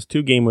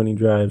game-winning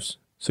drives,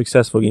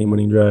 successful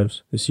game-winning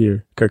drives this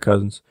year, Kirk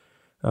Cousins.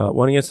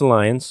 One against the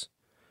Lions,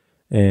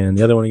 and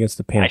the other one against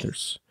the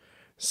Panthers.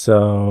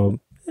 So,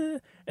 and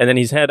then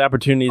he's had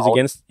opportunities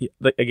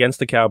against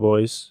the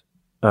Cowboys,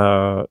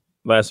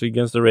 last week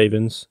against the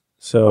Ravens.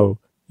 So,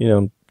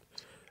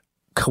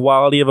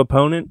 quality of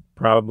opponent,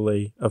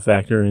 probably a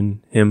factor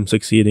in him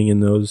succeeding in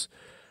those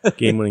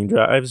game-winning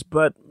drives.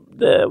 But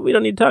we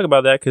don't need to talk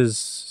about that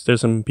because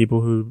there's some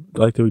people who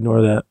like to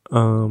ignore that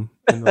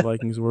in the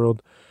Vikings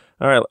world.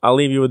 All right, I'll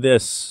leave you with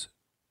this.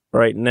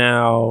 Right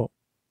now,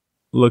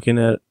 looking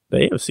at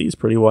the AFC is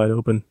pretty wide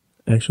open,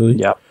 actually.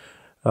 Yeah.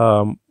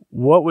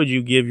 What would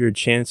you give your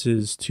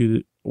chances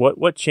to?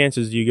 What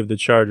chances do you give the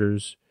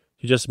Chargers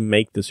to just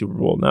make the Super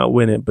Bowl? Not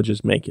win it, but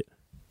just make it.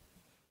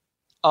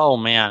 Oh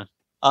man.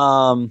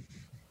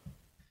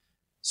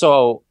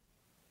 So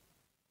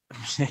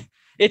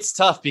it's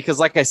tough because,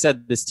 like I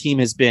said, this team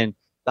the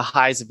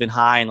highs have been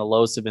high and the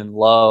lows have been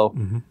low.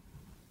 Mm-hmm.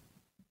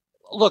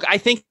 Look, I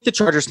think the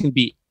Chargers can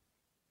beat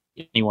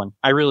anyone.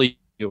 I really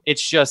do.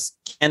 It's just,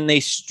 can they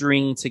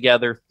string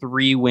together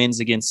 3 wins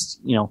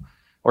against,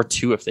 or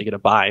 2 if they get a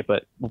bye,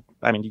 but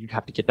I mean, you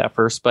have to get that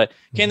first, but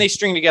can they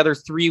string together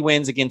 3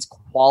 wins against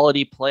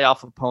quality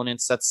playoff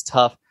opponents? That's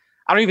tough.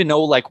 I don't even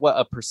know what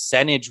a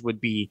percentage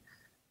would be.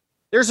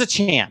 There's a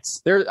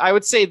chance. I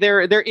would say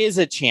there is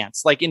a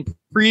chance. Like in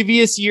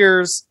previous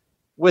years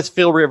with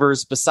Phil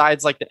Rivers,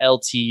 besides the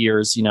LT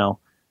years,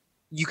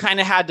 you kind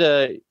of had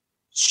to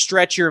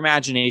stretch your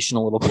imagination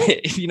a little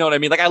bit. You know what I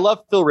mean? I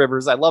love Phil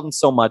Rivers. I love him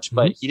so much,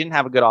 but he didn't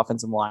have a good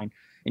offensive line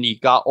and he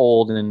got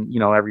old and,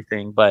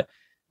 everything. But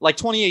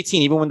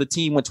 2018, even when the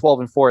team went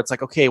 12-4, it's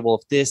okay, well,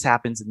 if this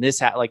happens and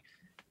this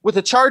with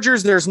the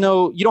Chargers,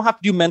 you don't have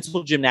to do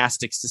mental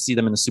gymnastics to see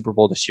them in the Super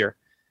Bowl this year.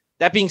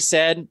 That being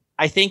said,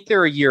 I think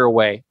they're a year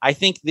away. I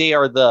think they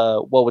are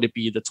the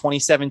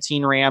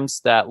 2017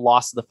 Rams that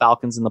lost to the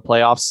Falcons in the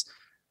playoffs.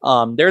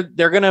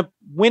 They're going to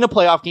win a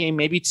playoff game,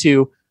 maybe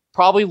 2,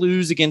 probably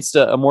lose against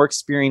a more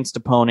experienced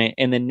opponent.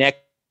 And then next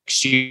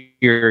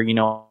year,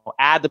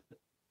 add the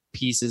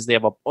pieces. They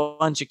have a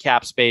bunch of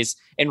cap space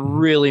and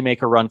really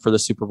make a run for the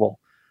Super Bowl.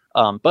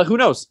 But who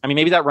knows? I mean,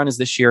 maybe that run is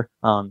this year.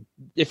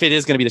 If it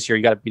is going to be this year,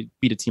 you got to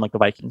beat a team like the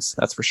Vikings.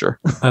 That's for sure.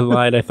 I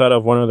lied. I thought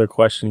of one other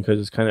question because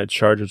it's kind of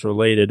Chargers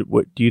related.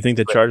 What do you think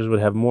the Chargers would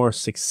have more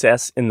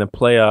success in the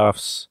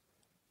playoffs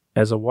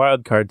as a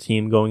wild card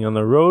team going on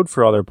the road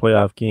for all their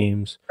playoff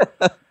games,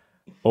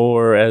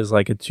 or as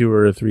like a 2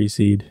 or a 3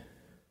 seed?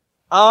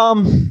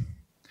 I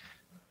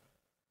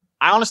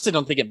honestly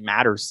don't think it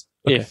matters.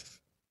 Okay. If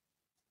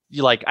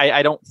you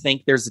I don't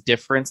think there's a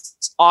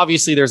difference.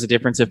 Obviously, there's a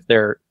difference if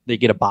they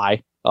get a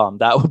bye.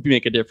 That would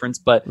make a difference.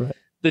 But right.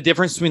 The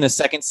difference between the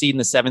 2nd seed and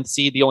the 7th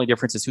seed, the only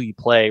difference is who you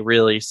play,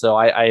 really. So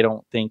I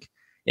don't think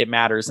it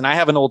matters. And I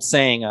have an old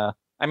saying. I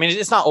mean,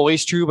 it's not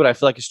always true, but I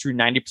feel like it's true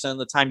 90% of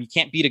the time. You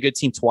can't beat a good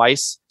team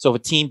twice. So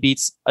if a team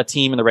beats a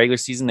team in the regular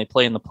season, they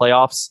play in the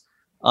playoffs.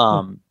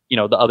 The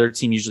other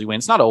team usually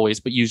wins. Not always,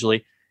 but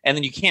usually. And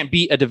then you can't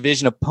beat a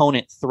division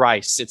opponent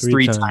thrice. It's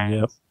 3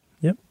 times.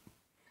 Yep.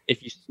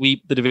 If you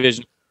sweep the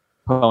division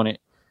opponent,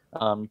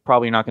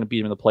 probably not going to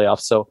beat them in the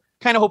playoffs. So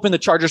kind of hoping the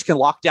Chargers can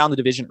lock down the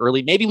division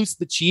early, maybe lose to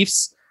the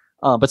Chiefs,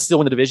 but still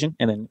win the division.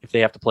 And then if they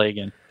have to play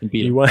again, can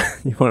beat them. You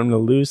want them to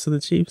lose to the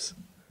Chiefs?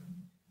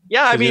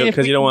 Yeah, I mean,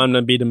 because you don't want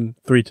them to beat them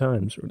 3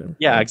 times or whatever.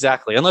 Yeah,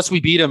 exactly. Unless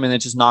we beat them and it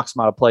just knocks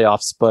them out of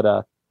playoffs. But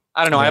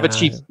I don't know. I have a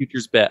Chiefs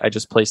futures bet I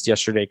just placed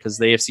yesterday because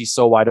the AFC is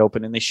so wide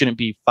open and they shouldn't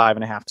be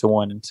 5.5 to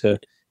 1 to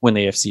win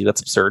the AFC.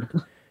 That's absurd.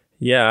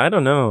 Yeah, I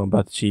don't know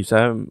about the Chiefs.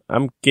 I'm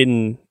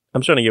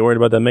starting to get worried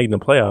about them making the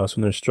playoffs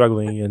when they're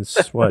struggling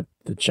against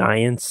the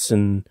Giants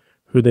and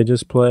who they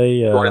just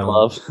play. Jordan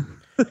Love.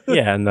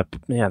 and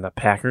the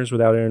Packers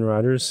without Aaron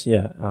Rodgers.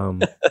 Yeah,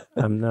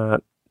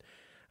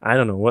 I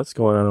don't know what's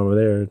going on over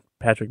there.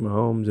 Patrick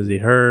Mahomes, is he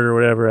hurt or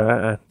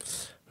whatever?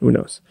 Who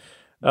knows?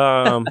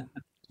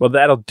 Well,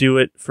 that'll do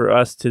it for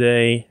us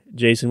today.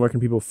 Jason, where can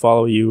people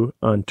follow you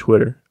on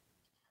Twitter?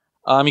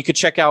 You could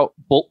check out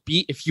Bolt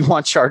Beat if you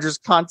want Chargers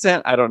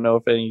content. I don't know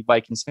if any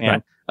Vikings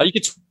fan. Right. You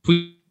could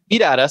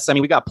tweet at us. I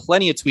mean, we got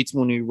plenty of tweets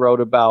when we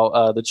wrote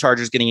about the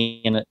Chargers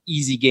getting in an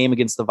easy game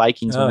against the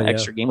Vikings when the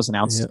extra game was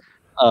announced.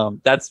 Yeah.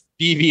 That's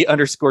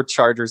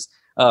BV_Chargers.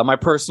 My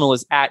personal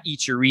is at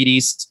Eat Your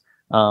Wheaties.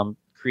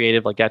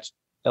 Creative,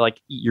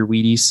 like Eat Your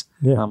Wheaties.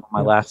 Yeah.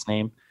 My last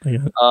name.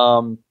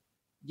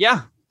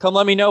 Yeah. Come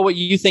let me know what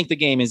you think the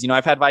game is.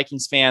 I've had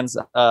Vikings fans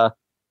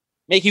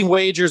making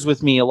wagers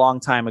with me a long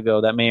time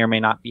ago that may or may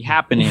not be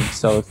happening.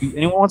 So if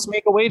anyone wants to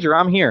make a wager,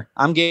 I'm here.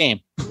 I'm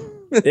game.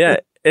 Yeah,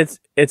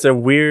 it's a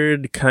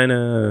weird kind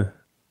of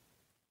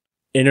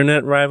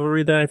internet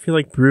rivalry that I feel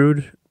like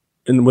brewed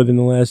within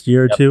the last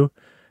year or two,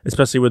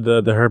 especially with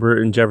the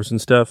Herbert and Jefferson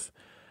stuff.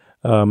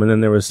 And then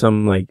there was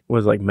some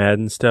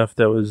Madden stuff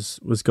that was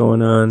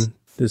going on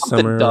this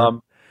summer.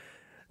 Dumb.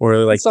 Or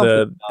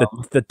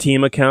the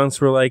team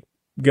accounts were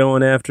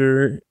going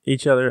after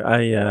each other.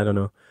 I don't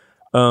know.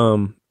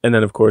 And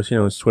then of course,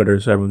 it's Twitter,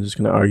 so everyone's just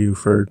going to argue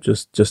for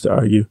just to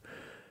argue.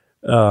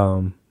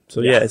 So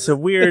yeah, it's a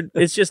weird.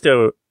 It's just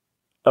a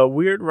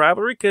weird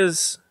rivalry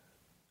because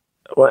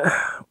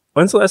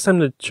when's the last time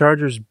the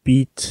Chargers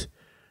beat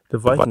the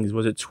Vikings?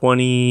 Was it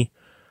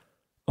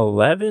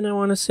 2011? I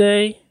want to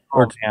say,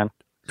 or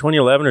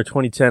 2011 or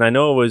 2010. I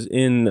know it was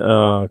in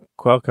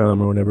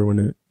Qualcomm or whatever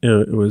when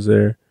it was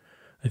there.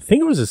 I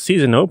think it was a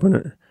season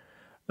opener.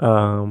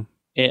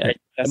 It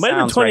might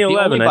have been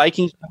 2011. Right.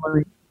 Vikings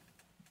memory.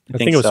 I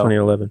think it was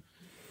 2011.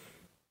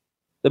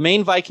 The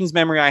main Vikings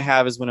memory I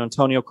have is when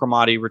Antonio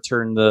Cromartie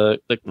returned the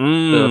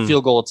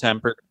field goal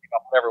attempt, or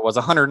whatever it was,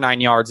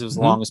 109 yards. It was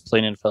the longest play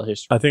in NFL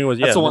history. I think it was.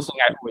 That's the one thing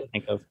I always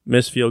think of.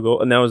 Missed field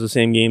goal, and that was the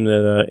same game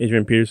that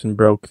Adrian Peterson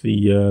broke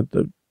the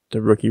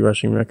rookie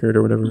rushing record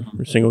or whatever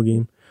for single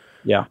game.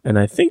 Yeah, and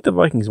I think the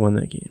Vikings won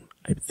that game.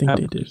 I think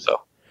they did.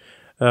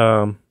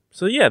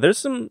 So yeah, there's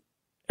some,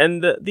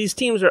 and these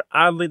teams are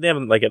they have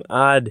an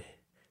odd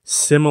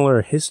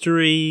similar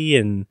history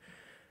and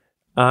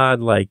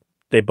odd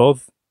they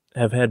both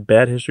have had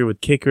bad history with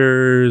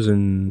kickers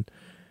and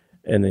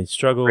they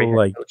struggle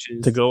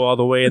to go all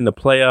the way in the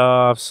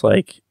playoffs.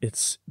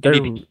 It's they're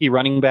MVP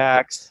running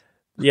backs.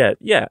 Yeah.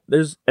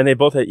 They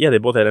both had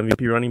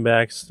MVP running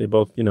backs. They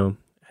both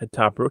had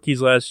top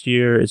rookies last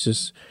year. It's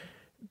just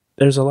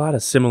there's a lot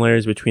of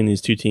similarities between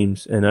these two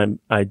teams, and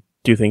I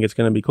do think it's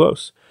going to be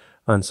close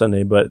on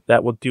Sunday. But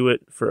that will do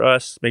it for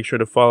us. Make sure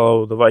to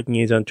follow the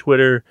Vikings on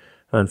Twitter,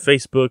 on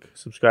Facebook.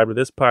 Subscribe to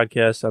this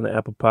podcast on the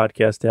Apple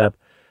Podcast app,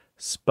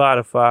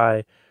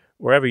 Spotify,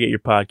 wherever you get your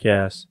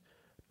podcasts.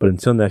 But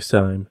until next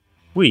time,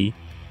 we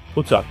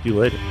will talk to you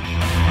later.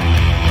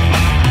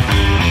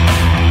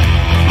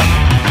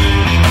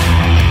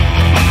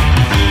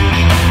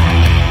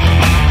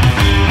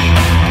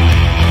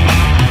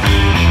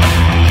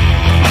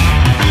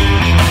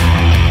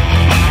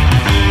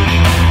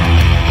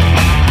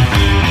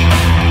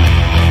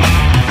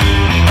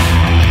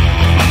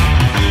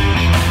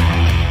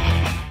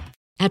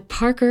 At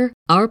Parker,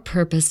 our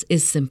purpose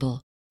is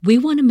simple. We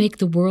want to make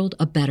the world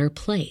a better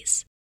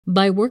place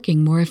by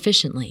working more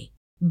efficiently,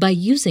 by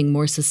using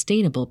more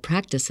sustainable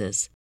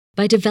practices,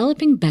 By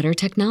developing better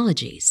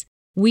technologies,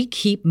 we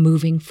keep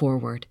moving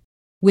forward.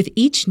 With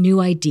each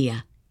new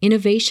idea,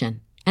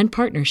 innovation, and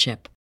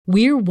partnership,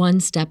 we're one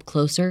step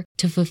closer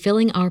to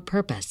fulfilling our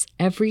purpose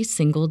every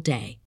single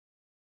day.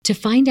 To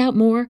find out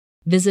more,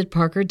 visit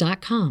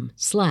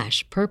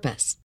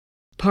parker.com/purpose.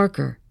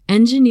 Parker,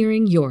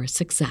 engineering your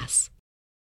success.